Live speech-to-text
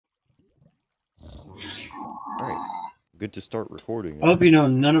good to start recording. I hope you know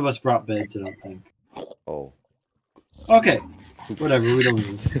none of us brought beds, I don't think. Oh. Okay. Whatever, we don't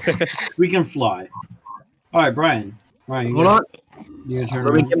need it. We can fly. Alright, Brian. Brian, Hold on. You gonna turn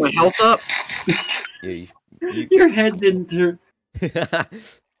Let me around? get my health up. Yeah, Your head didn't turn.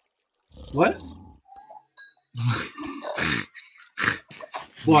 What?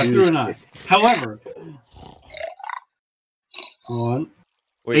 Well, I threw an eye. However. One.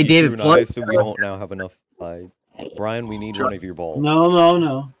 Wait, Hey, you David, threw an plug- eye, so we don't now have enough. Brian, we need one of your balls.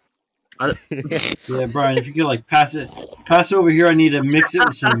 No. Yeah, Brian, if you could like pass it over here. I need to mix it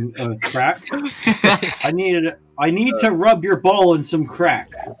with some crack. I need to rub your ball in some crack.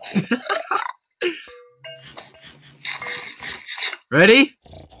 Ready?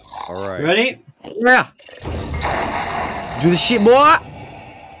 All right. Ready? Yeah. Do the shit, boy.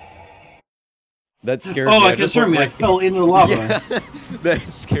 That scared me. Oh, I it just concerned me. I went fell into the lava. Yeah, that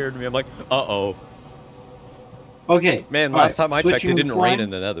scared me. I'm like, uh-oh. Okay. Man, all last right, time I checked, it switching didn't flying. rain in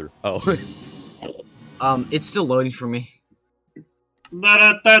the nether. Oh. It's still loading for me.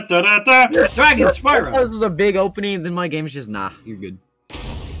 Dragon Spyro. This is a big opening, then my game's just nah. You're good.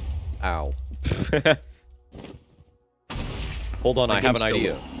 Ow. Hold on, My I have game's an still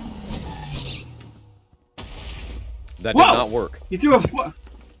idea. That Whoa! did not work. You threw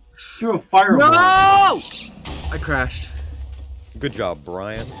a fireball. No! I crashed. Good job,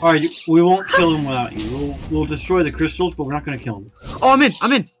 Brian. All right, we won't kill him without you. We'll destroy the crystals, but we're not gonna kill him. Oh, I'm in.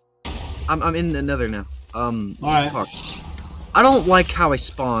 I'm in the nether now. All right. Fuck. I don't like how I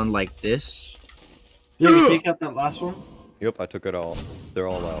spawn like this. Did you take out that last one? Yep, I took it all. They're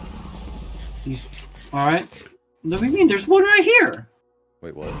all out. All right. What do you mean? There's one right here.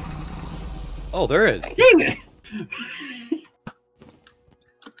 Wait, what? Oh, there is. David.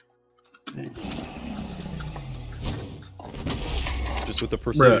 Just with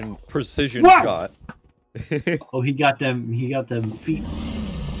the precision Wow. shot. Oh, he got them. He got them feet.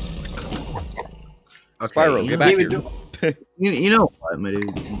 Okay, Spyro, get back David, here. You know what, my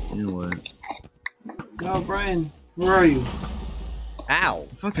dude? You know what? No, Brian. Where are you? Ow.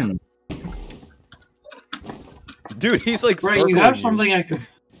 Fucking. Dude, he's like Brian, circling you have something I can.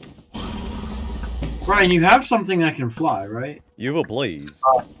 Brian, you have something that can fly, right? You have a blaze.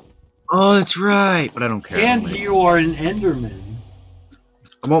 Oh, that's right. But I don't care. And you are an Enderman.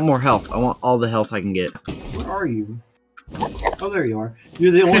 I want more health. I want all the health I can get. Where are you? Oh, there you are.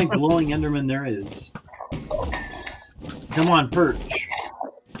 You're the only glowing Enderman there is. Come on, perch.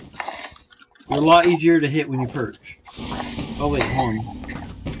 You're a lot easier to hit when you perch. Oh wait, hold on.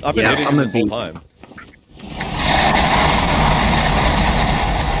 I've been hitting him this whole time.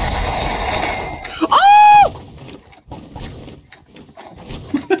 Oh!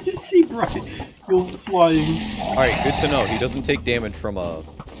 See, Brian, you're flying. Alright, good to know. He doesn't take damage from a...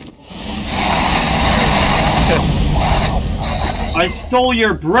 I stole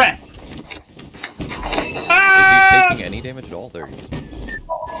your breath. Is he taking any damage at all? There he is.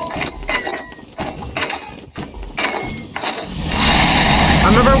 I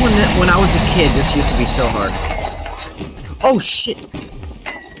remember when I was a kid, this used to be so hard. Oh shit!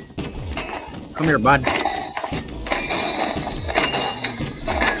 Come here, bud.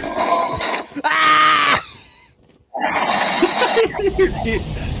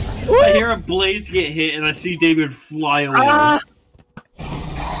 I hear a blaze get hit and I see David fly away.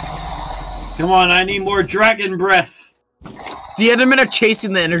 Come on, I need more dragon breath. The Endermen are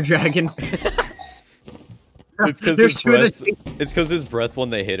chasing the Ender Dragon. It's because his breath. It's because his breath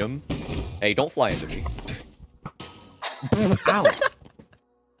when they hit him. Hey, don't fly into me. Ow!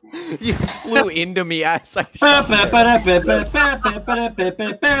 You flew into me as I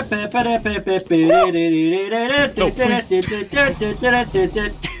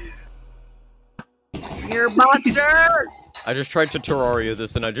You're a monster! I just tried to Terraria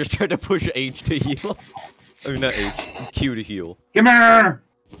this and I just tried to push H to heal. I mean, not H, Q to heal. Come here!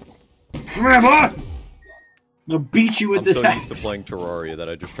 Come here, boy! I'll beat you with I'm this so axe. used to playing Terraria that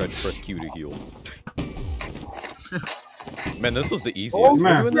I just tried to press Q to heal. Man, this was the easiest.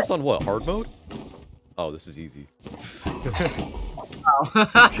 We're doing this on what, hard mode? Oh, this is easy. Shit's a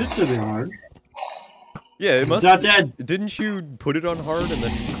bit hard. Yeah, it must. Not dead. Didn't you put it on hard and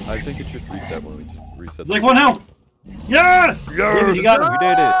then I think it just reset when we reset? It's like one health. Yes! David, you got it. We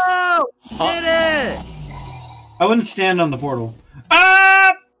did it. Oh! Did it! I wouldn't stand on the portal.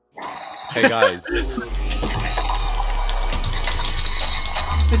 Ah! Hey guys.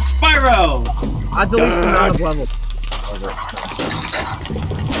 It's Spyro! At the least amount of level.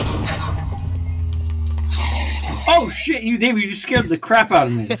 Oh shit, you David, you scared the crap out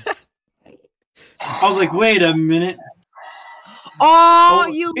of me. I was like, wait a minute. Oh,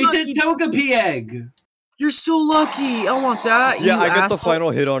 you It's lucky a Togepi egg! You're so lucky. I want that. Yeah, you I got the asshole.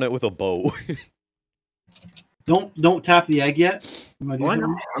 final hit on it with a bow. Don't tap the egg yet. You wanna do Oh, I know.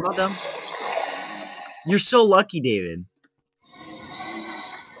 something? I'm not done. You're so lucky, David.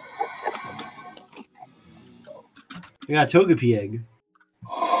 I got a Togepi egg.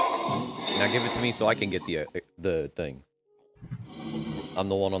 Now give it to me so I can get the thing. I'm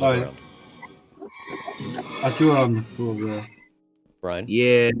the one on the Alright. ground. I threw it on the floor there. Brian?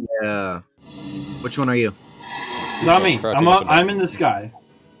 Yeah. Which one are you? Not me. Crouching up and down. I'm in the sky.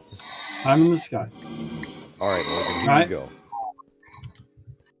 I'm in the sky. Alright, Logan, here Alright. you go.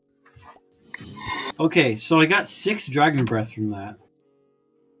 Okay, so I got 6 Dragon Breath from that.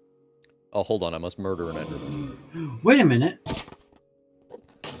 Oh, hold on, I must murder an Enderman. Wait a minute.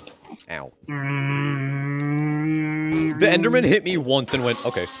 Ow. The The Enderman hit me once and went,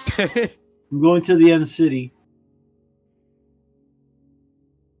 okay. I'm going to the end city.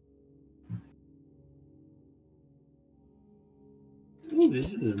 Ooh,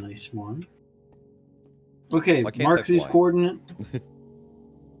 this is a nice one. Okay, Why can't mark I these fly? coordinates.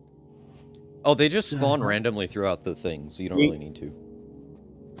 Oh, they just spawn randomly throughout the thing, so you don't really need to.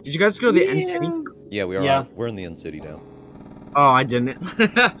 Did you guys go to the end city? Yeah, we are. Yeah. We're in the end city now. Oh, I didn't.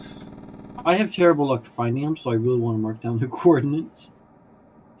 I have terrible luck finding them, so I really want to mark down the coordinates.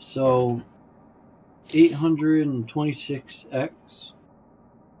 So, 826x.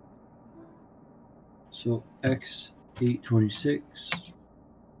 So, x 826.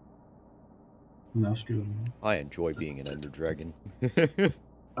 Mouse get on I enjoy being an Ender Dragon.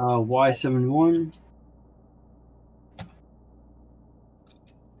 Y71.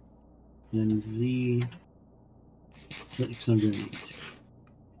 And Z 608.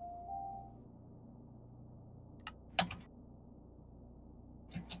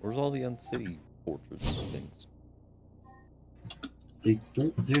 Where's all the end city fortress things?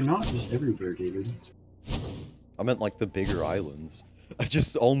 They're not just everywhere, David. I meant like the bigger islands. I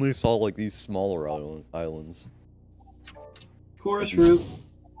just only saw like these smaller islands. Chorus root.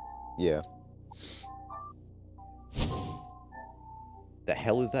 Yeah. The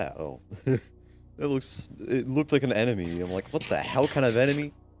hell is that? Oh. It looked like an enemy. I'm like, what the hell kind of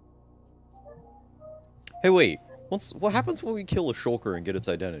enemy? Hey, wait. What happens when we kill a shulker and get its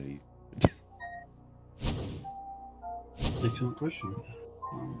identity? Excellent question.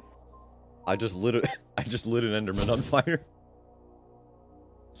 I just lit an Enderman on fire.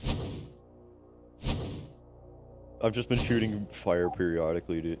 I've just been shooting fire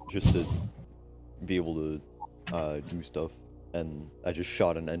periodically just to be able to do stuff, and I just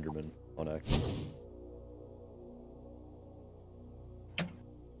shot an Enderman on accident.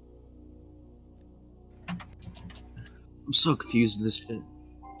 I'm so confused with this shit.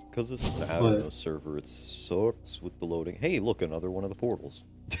 Because this is an Avanos server, it sucks with the loading. Hey, look, another one of the portals.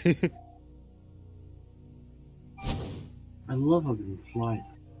 I love how we can fly.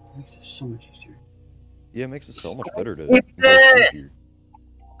 It makes it so much easier. Yeah, it makes it so much better to It's go through it! here.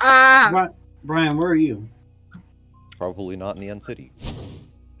 Ah! Brian, where are you? Probably not in the end city.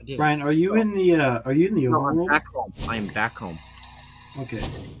 I did. Brian, are you in the No, I'm overworld? back home. I am back home. Okay.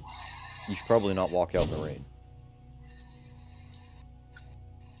 You should probably not walk out in the rain.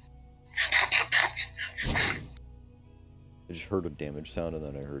 I just heard a damage sound and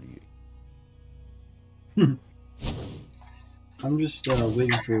then I heard you. I'm just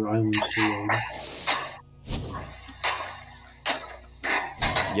waiting for islands to load.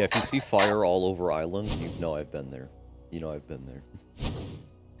 Yeah, if you see fire all over islands, you know I've been there. You know I've been there.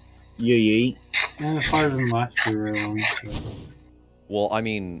 Yeah. And the fire doesn't last very long, so... Well, I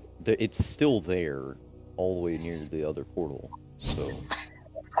mean, it's still there, all the way near the other portal, so...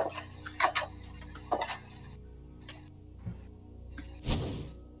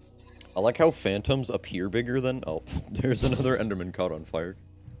 I like how phantoms appear bigger than... Oh, there's another Enderman caught on fire.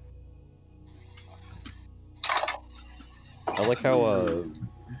 I like how,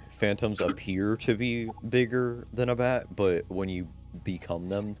 phantoms appear to be bigger than a bat, but when you become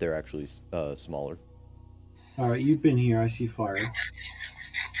them, they're actually, smaller. Alright, you've been here. I see fire.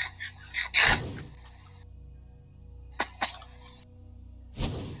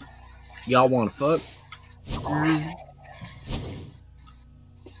 Y'all want to fuck?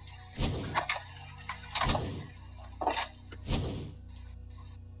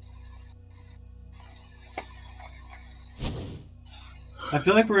 I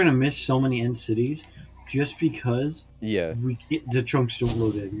feel like we're gonna miss so many end cities just because Yeah, the chunks don't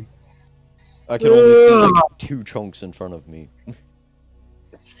load in. I can only see, like, 2 chunks in front of me.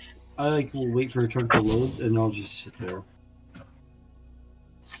 I will wait for a chunk to load and I'll just sit there.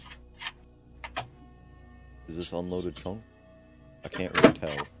 Is Is this unloaded chunk? I can't really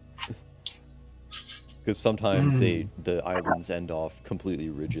tell. Because sometimes the islands end off completely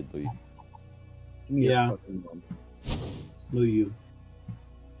rigidly. Give me your Yeah. fucking one. No, you.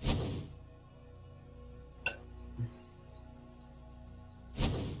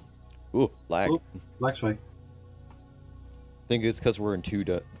 Ooh, lag. Oh. Black spike. I think it's because we're in two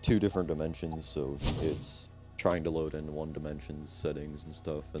different dimensions, so it's trying to load in one dimension's settings and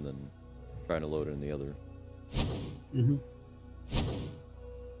stuff, and then trying to load in the other. Mm-hmm.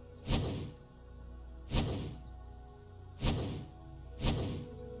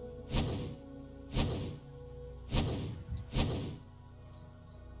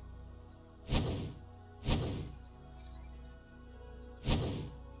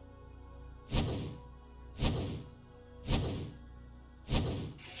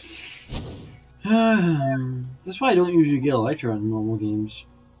 That's why I don't usually get Elytra in normal games.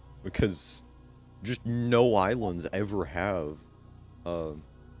 Because just no islands ever have.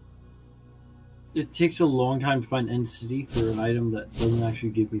 It takes a long time to find End City for an item that doesn't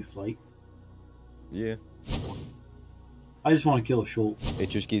actually give me flight. Yeah. I just want to kill a Sholt. It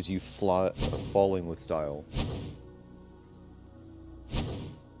just gives you falling with style.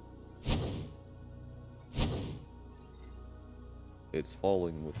 It's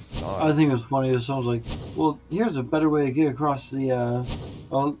falling with style. I think it was funny. Someone's like, "Well, here's a better way to get across the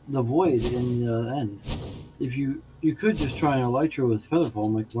void in the end. If you could just try an Elytra with Featherfall."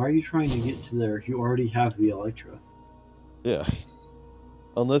 I'm like, "Why are you trying to get to there if you already have the Elytra?" Yeah.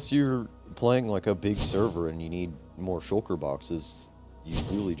 Unless you're playing like a big server and you need more shulker boxes, you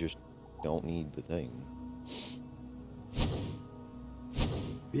really just don't need the thing.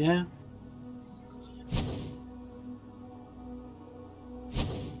 Yeah.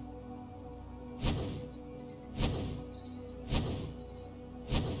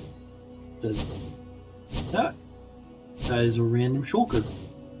 That is a random shulker.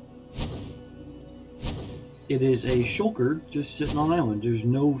 It is a shulker just sitting on an island. There's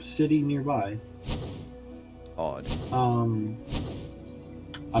no city nearby. Odd. I'm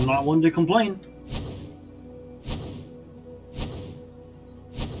not one to complain.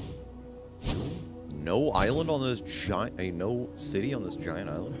 No island on this giant... no city on this giant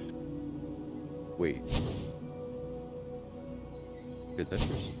island? Wait. Good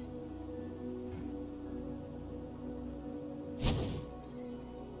Tetris?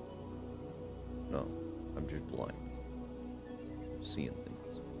 No. I'm just blind. Seeing things.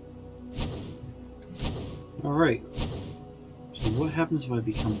 Alright. So what happens if I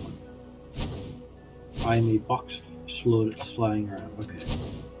become one? I'm a box sliding around. Okay.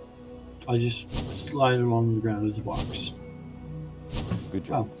 I just slide along the ground as a box. Good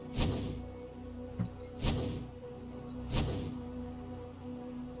job.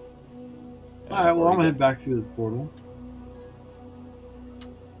 Alright, well I'm gonna head back through the portal.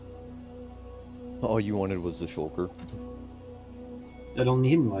 All you wanted was the shulker. I don't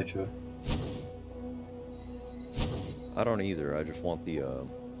need an Elytra. I don't either. I just want the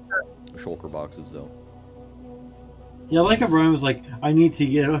shulker boxes though. Yeah, like Brian was like, I need to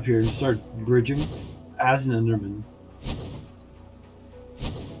get up here and start bridging as an Enderman.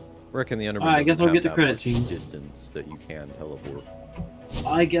 Reckon the Enderman I guess doesn't I'll get have the that credit much scene. distance that you can teleport.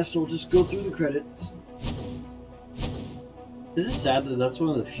 I guess we'll just go through the credits. Is it sad that that's one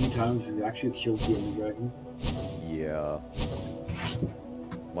of the few times we've actually killed the Ender Dragon? Yeah.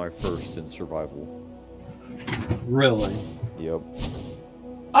 My first in survival. Really? Yep.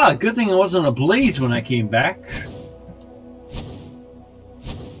 Ah, good thing it wasn't a blaze when I came back.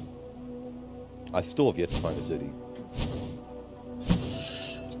 I still have yet to find a city.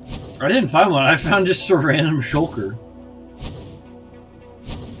 I didn't find one. I found just a random shulker.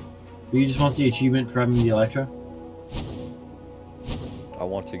 Do you just want the achievement for having the Elytra? I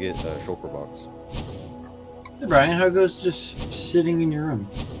want to get a shulker box. Hey Brian, how goes just sitting in your room?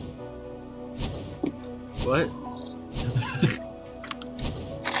 What?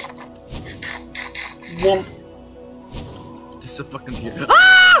 Womp. This is a fucking computer.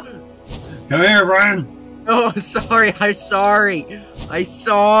 Ah! Come here, Brian! Oh, sorry. I'm sorry. I'm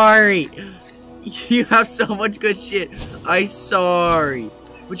sorry. You have so much good shit. I'm sorry.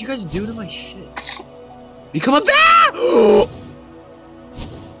 What'd you guys do to my shit? You coming back?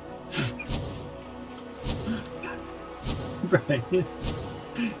 Brian,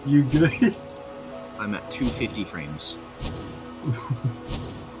 you good? I'm at 250 frames.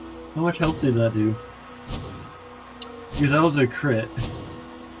 How much health did that do? Because that was a crit.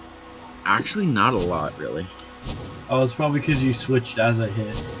 Actually, not a lot, really. Oh, it's probably because you switched as I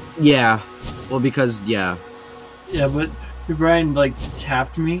hit. Yeah. Well, because, yeah. Yeah, but Brian, like,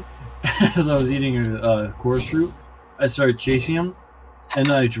 tapped me as I was eating a chorus fruit. I started chasing him, and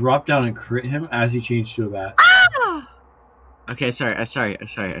then I drop down and crit him as he changed to a bat. Okay, sorry. Sorry.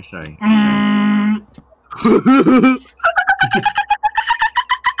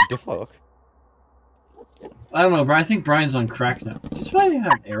 The fuck? I don't know, but I think Brian's on crack now. Is this why you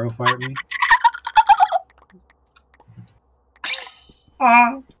have an arrow fire at me?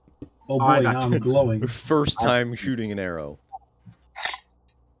 Ah! Oh boy, now I'm glowing. First time shooting an arrow.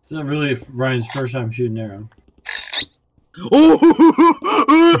 It's not really Brian's first time shooting an arrow.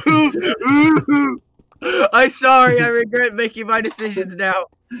 I'm sorry. I regret making my decisions now.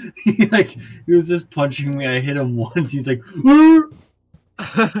 He was just punching me. I hit him once. He's like, and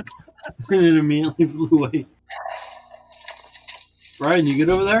it immediately flew away. Brian, you good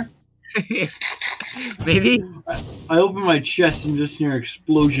over there? Maybe. I open my chest and just hear an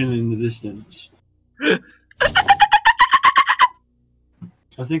explosion in the distance.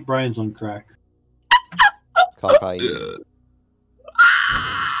 I think Brian's on crack. Cocaine.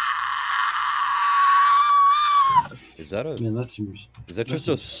 Is that a? Man, that seems. Is that just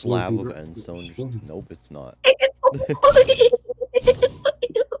a slab of endstone? Nope, it's not.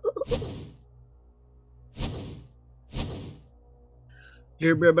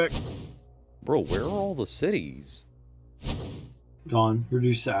 Here, be back. Bro, where are all the cities? Gone.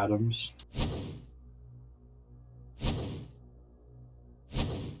 Reduced to atoms.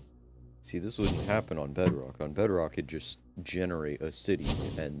 See, this wouldn't happen on Bedrock. On Bedrock, it'd just generate a city,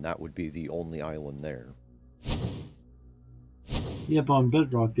 and that would be the only island there. Yep, on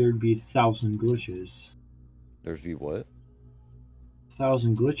Bedrock there'd be 1,000 glitches. There'd be what?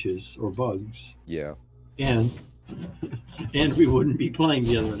 1,000 glitches or bugs. Yeah. And we wouldn't be playing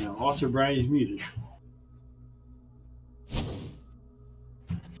together now. Also, Brian is muted.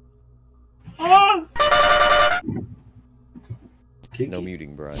 Ah! No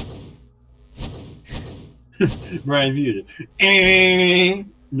muting, Brian. Brian muted.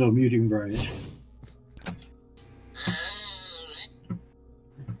 No muting, Brian.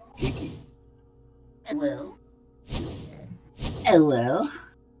 Kiki. Hello. Hello.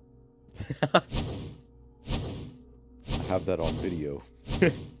 I have that on video.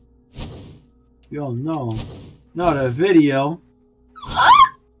 Yo, no. Not a video.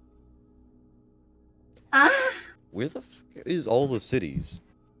 Where the f is all the cities?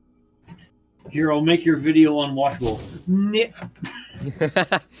 Here, I'll make your video unwatchable.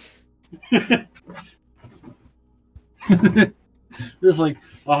 Just like,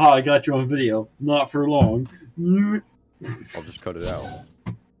 aha, I got you on video. Not for long. I'll just cut it out.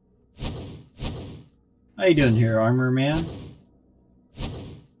 How you doing here, Armor Man?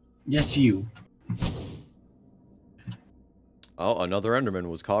 Yes, you. Oh, another Enderman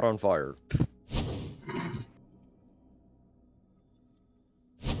was caught on fire.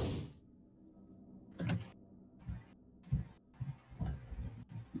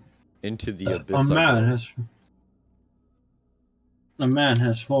 Into the abyss. A man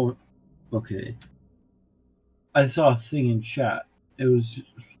has fallen. Okay. I saw a thing in chat. It was.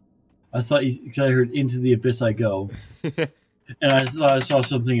 I thought because I heard "Into the Abyss I Go," and I thought I saw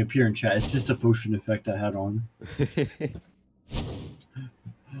something appear in chat. It's just a potion effect I had on.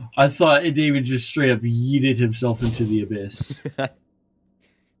 I thought David just straight up yeeted himself into the abyss.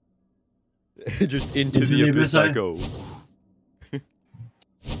 Just into the abyss I go.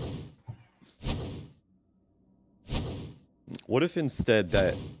 What if instead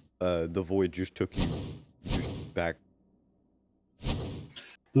that the void just took you just back?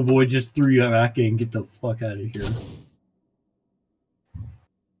 The void just threw you back in. Get the fuck out of here.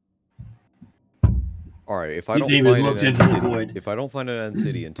 All right, if I don't find an end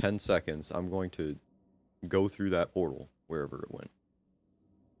city in 10 seconds, I'm going to go through that portal wherever it went.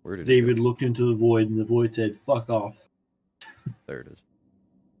 Where did David looked into the void, and the void said, "Fuck off." There it is.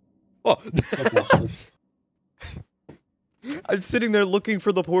 Oh. I'm sitting there looking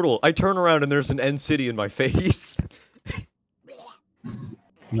for the portal. I turn around and there's an end city in my face.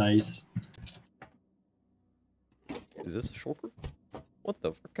 Nice. Is this a shulker? What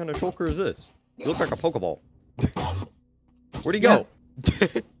the fuck kind of shulker is this? You look like a Pokeball. Where'd he go?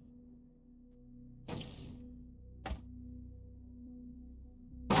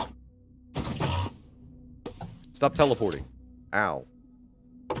 Stop teleporting. Ow.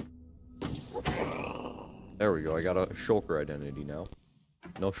 There we go, I got a shulker identity now.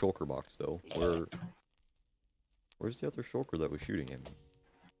 No shulker box though. Where's the other shulker that was shooting him?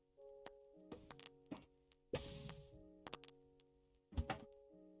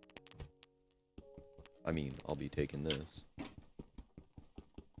 I mean, I'll be taking this.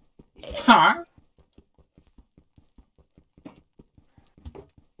 Huh?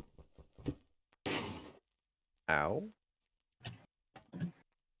 Ow.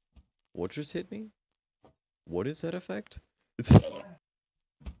 What just hit me? What is that effect?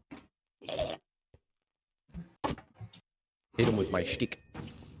 Hit him with my shtick.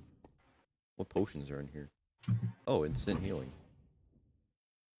 What potions are in here? Oh, instant healing.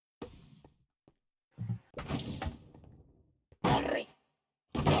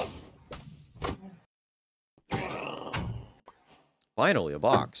 Finally, a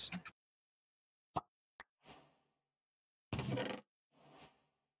box.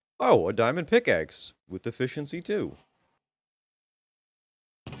 Oh, a diamond pickaxe with efficiency 2.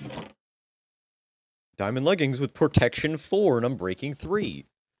 Diamond leggings with protection 4 and unbreaking 3.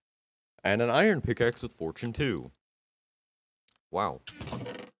 And an iron pickaxe with fortune 2. Wow.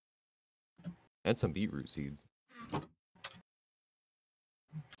 And some beetroot seeds.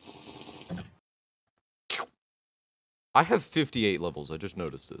 I have 58 levels, I just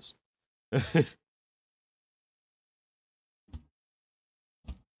noticed this.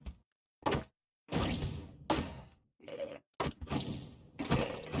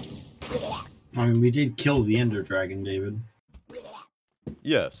 I mean, we did kill the Ender Dragon, David.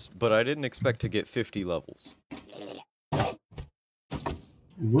 Yes, but I didn't expect to get 50 levels.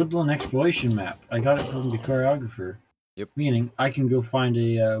 Woodland exploration map. I got it from the choreographer. Yep. Meaning, I can go find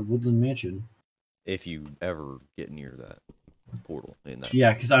a woodland mansion. If you ever get near that portal in that.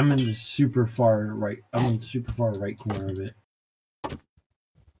 Yeah, because I'm in the super far right. I'm in the super far right corner of it.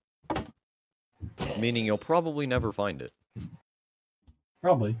 Meaning you'll probably never find it.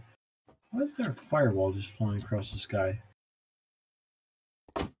 Probably. Why is there a fireball just flying across the sky?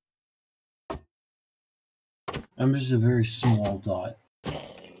 I'm just a very small dot.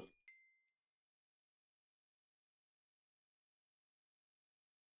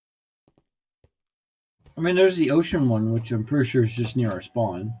 I mean, there's the ocean one, which I'm pretty sure is just near our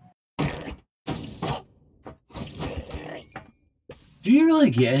spawn. Do you really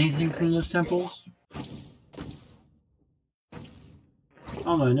get anything from those temples?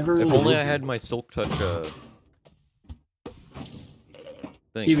 Oh no, I never really. If only I looked. had my silk touch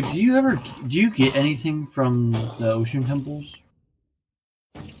thing. David, do you get anything from the ocean temples?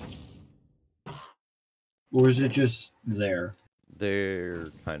 Or is it just there? They're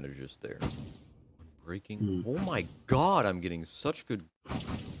kind of just there. Breaking. Oh my god, I'm getting such good.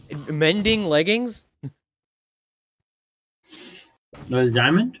 Mending leggings? The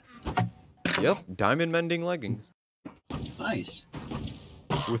diamond? Yep, diamond mending leggings. Nice.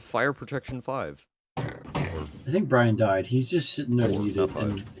 With fire protection 5. I think Brian died. He's just sitting there Four, muted, not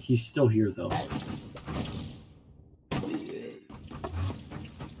and five. he's still here though.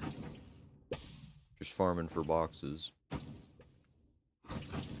 Just farming for boxes.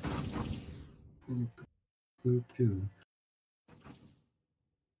 Boop, doo.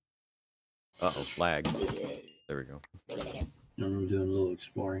 Uh-oh, lag. There we go. I'm doing a little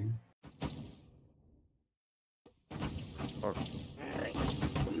exploring. Oh.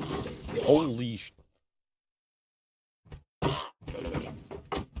 Holy sh...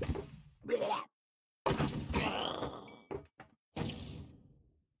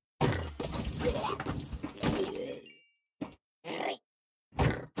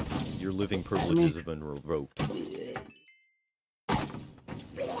 Your living privileges have been revoked.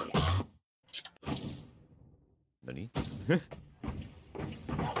 Nani?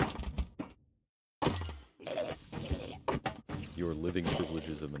 Your living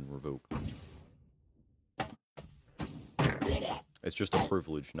privileges have been revoked. It's just a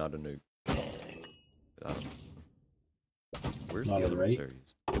privilege, not a nuke. Where's Not the other right.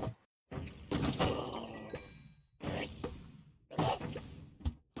 berries?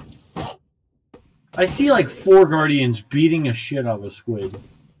 I see like 4 guardians beating a shit out of a squid.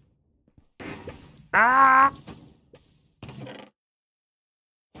 Wow,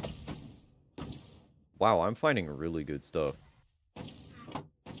 I'm finding really good stuff.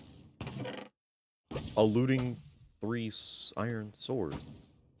 A looting 3 iron sword.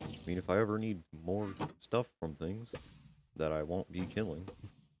 I mean, if I ever need more stuff from things that I won't be killing.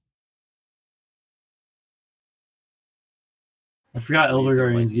 I forgot Elder There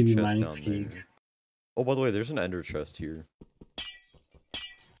might Guardians be give you chests mining down fatigue. there. Oh, by the way, there's an ender chest here.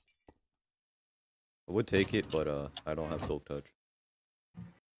 I would take it, but I don't have silk touch.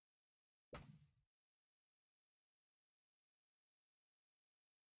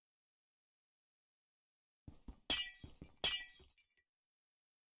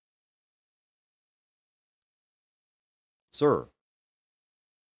 Sir.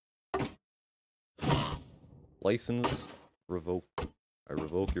 License revoke. I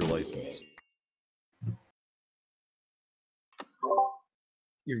revoke your license.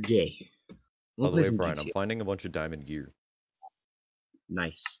 You're gay. By the way, Brian, I'm finding a bunch of diamond gear.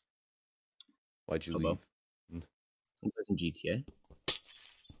 Nice. Why'd you Hobo. leave? I'm playing GTA.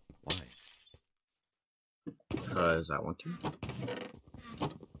 Why? Because I want to.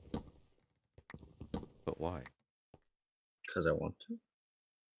 But why? Because I want to.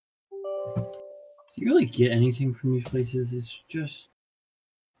 Do you really get anything from these places? It's just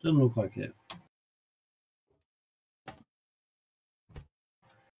doesn't look like it.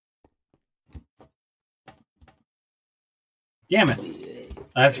 Damn it!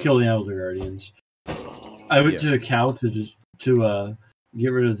 I have to kill the Elder Guardians. I went to a cow to get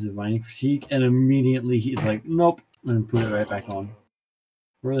rid of the mining fatigue, and immediately he's like, "Nope," and put it right back on.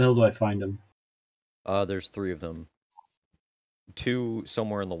 Where the hell do I find him? There's 3 of them. 2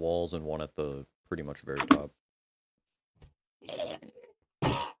 somewhere in the walls and 1 at the pretty much very top.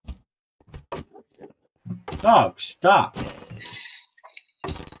 Dog, stop!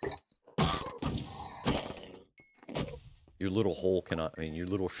 Your little hole cannot, your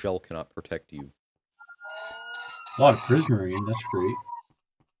little shell cannot protect you. A lot of prismarine, that's great.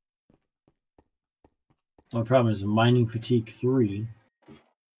 My problem is mining fatigue 3.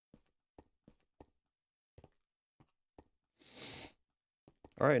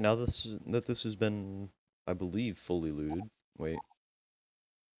 Alright, now that this has been, I believe, fully looted. Wait.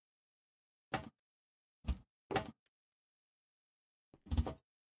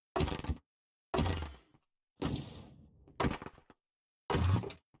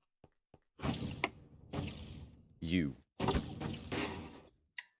 You.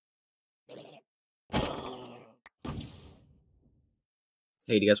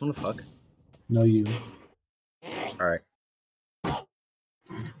 Hey, do you guys want to fuck? No, you. Alright.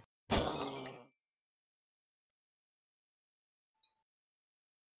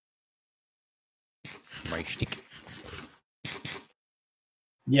 My stick.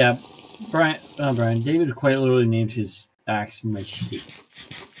 Yeah, Brian. David quite literally named his axe my shtick.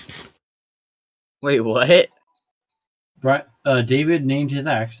 Wait, what? David named his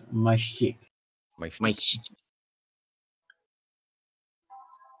axe my shtick. My stick. My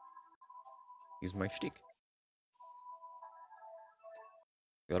He's my stick.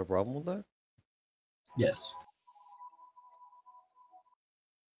 Got a problem with that? Yes.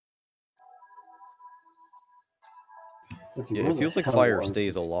 Okay, Yeah, where it the feels like hell fire are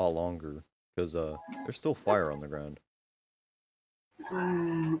stays a lot longer, because, there's still fire on the ground.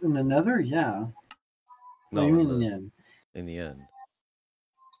 in the Nether? Yeah. No, What do you mean in in the, the end? in the end.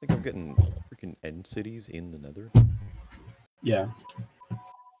 I think I'm getting freaking end cities in the Nether. Yeah.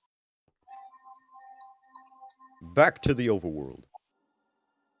 Back to the overworld.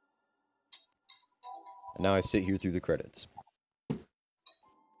 And now I sit here through the credits.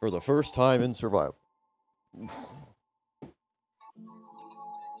 For the first time in survival.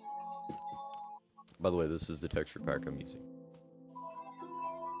 By the way, this is the texture pack I'm using.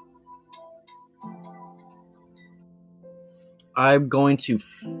 I'm going to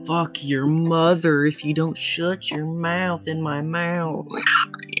fuck your mother if you don't shut your mouth in my mouth.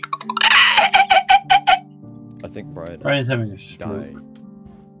 I think Brian's having a stroke. died.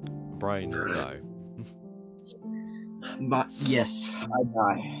 Brian just died. But yes, I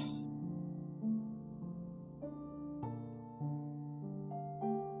die.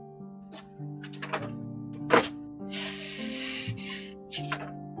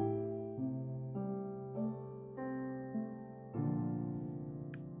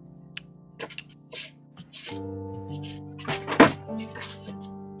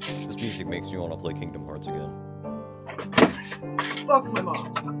 This music makes me want to play Kingdom Hearts again. Fuck my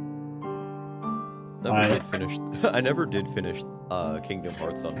mom. I never did finish Kingdom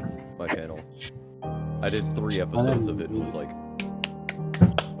Hearts on my channel. I did 3 episodes of it and was like,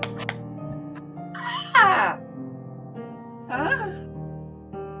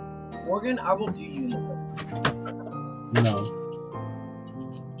 Morgan, I will do you. No.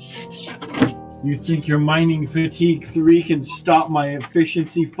 You think your mining fatigue 3 can stop my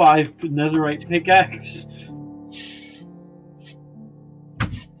efficiency 5 netherite pickaxe?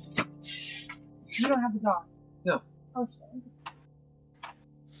 You don't have the dog. No. Okay.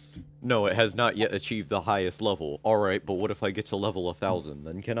 no, it has not yet achieved the highest level. Alright, but what if I get to level 1000?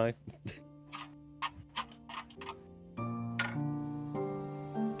 Then can I?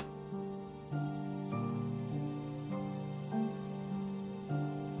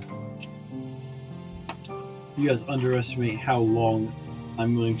 You guys underestimate how long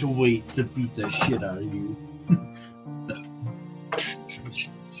I'm willing to wait to beat the shit out of you.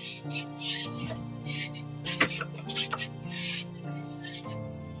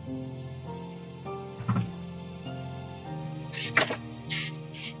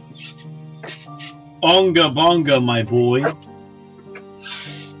 Onga bonga, my boy.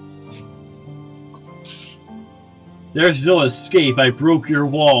 There's no escape. I broke your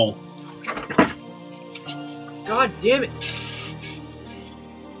wall. God damn it!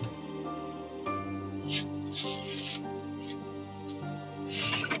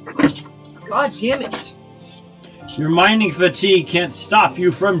 God damn it! Your mining fatigue can't stop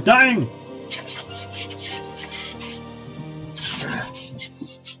you from dying.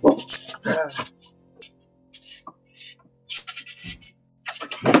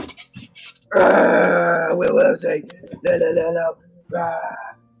 Where was I?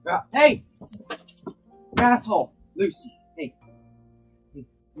 Hey! Asshole! Lucy, hey.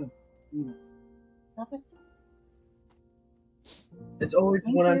 Stop it. It's always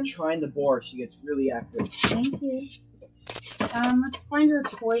Thank when I'm you. trying to bore, she gets really active. Thank you. Let's find her a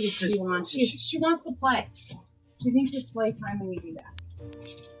toy that she wants. She wants to play. She thinks it's playtime when we do that.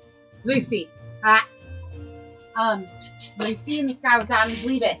 Lucy. Lucy in the sky with diamonds.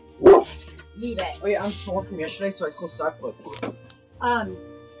 Leave it. Leave it. Oh yeah, I'm sore from yesterday, so I still suck, but...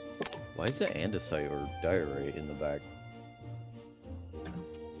 Why is it andesite or diorite in the back?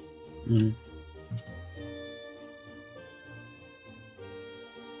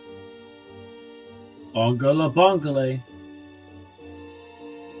 Ongala bongale.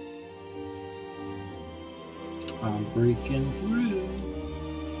 I'm breaking through.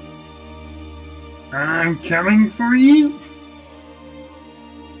 I'm coming for you.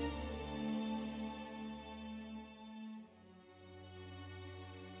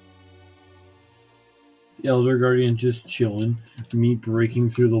 The Elder Guardian just chilling. Me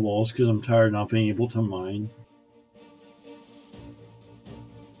breaking through the walls because I'm tired of not being able to mine.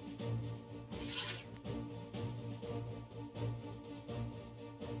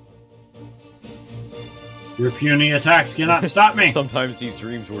 Your puny attacks cannot stop me! Sometimes these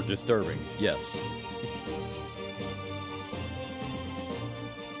dreams were disturbing, yes.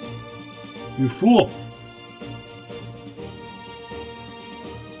 You fool!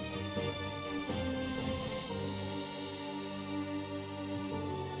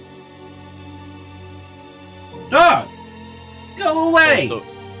 Ah! Go away! So,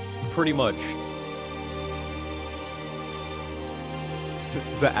 pretty much,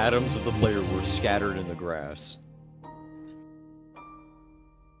 the atoms of the player were scattered in the grass.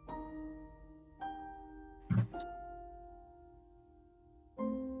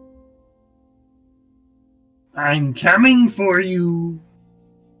 I'm coming for you!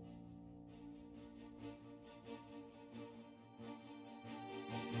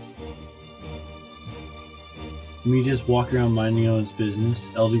 Me just walk around minding on his business.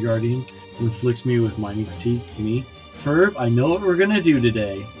 Elder Guardian inflicts me with mining fatigue. Me? Ferb, I know what we're gonna do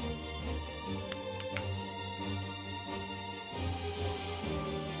today.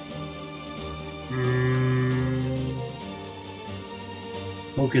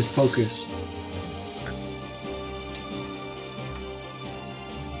 Hocus pocus.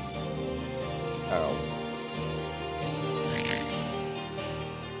 Ow.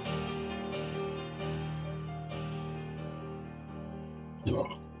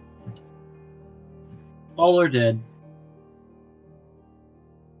 All are dead.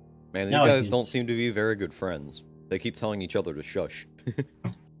 Man, these Now I guys can- don't seem to be very good friends. They keep telling each other to shush.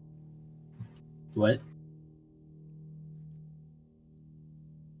 What?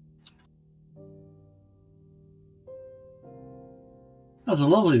 That was a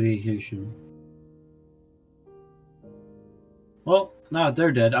lovely vacation. Well, now that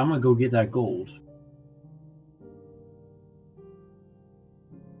they're dead, I'm gonna go get that gold.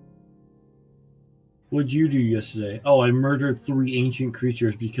 What'd you do yesterday? Oh, I murdered 3 ancient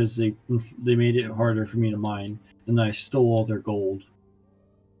creatures because they made it harder for me to mine, and then I stole all their gold.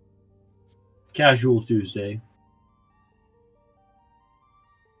 Casual Tuesday.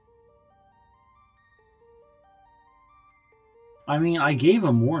 I mean, I gave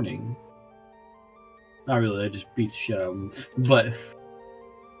him warning. Not really, I just beat the shit out of him. But...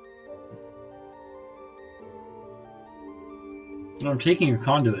 And I'm taking your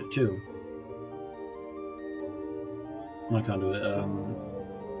conduit, too. Not conduit,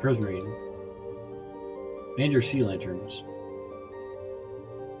 Prismarine. And your sea lanterns.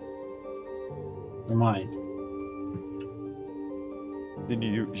 They're mine. The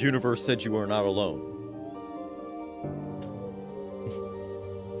universe said you are not alone.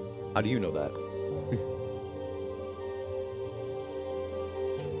 How do you know that?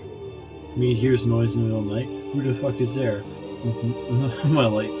 Me hears noise in the middle of the night. Who the fuck is there? My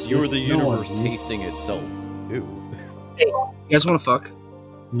lights. You are the No one. universe tasting itself. Ew. You guys want to fuck?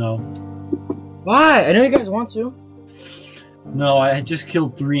 No. Why? I know you guys want to. No, I had just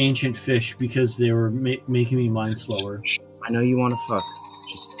killed 3 ancient fish because they were making me mine slower. I know you want to fuck.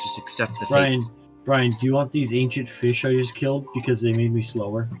 Just accept the fate. Brian, Brian, do you want these ancient fish I just killed because they made me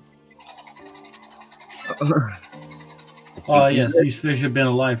slower? Oh yes, these fish have been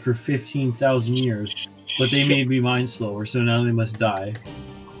alive for 15,000 years, but they made me mine slower, so now they must die.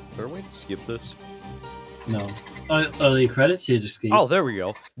 Is there a way to skip this? No. The credits hit escape. Oh, there we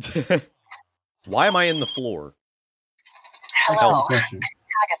go. Why am I in the floor? That's Hello. the question.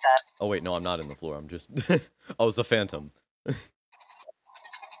 Agatha. Oh wait, no, I'm not in the floor. I'm just. Oh, it's a phantom.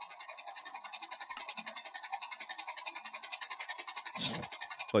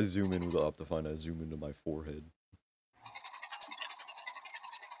 If I zoom in with the Optifine, I zoom into my forehead.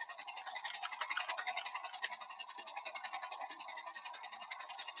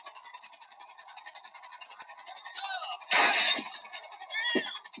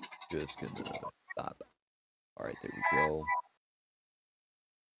 Just gonna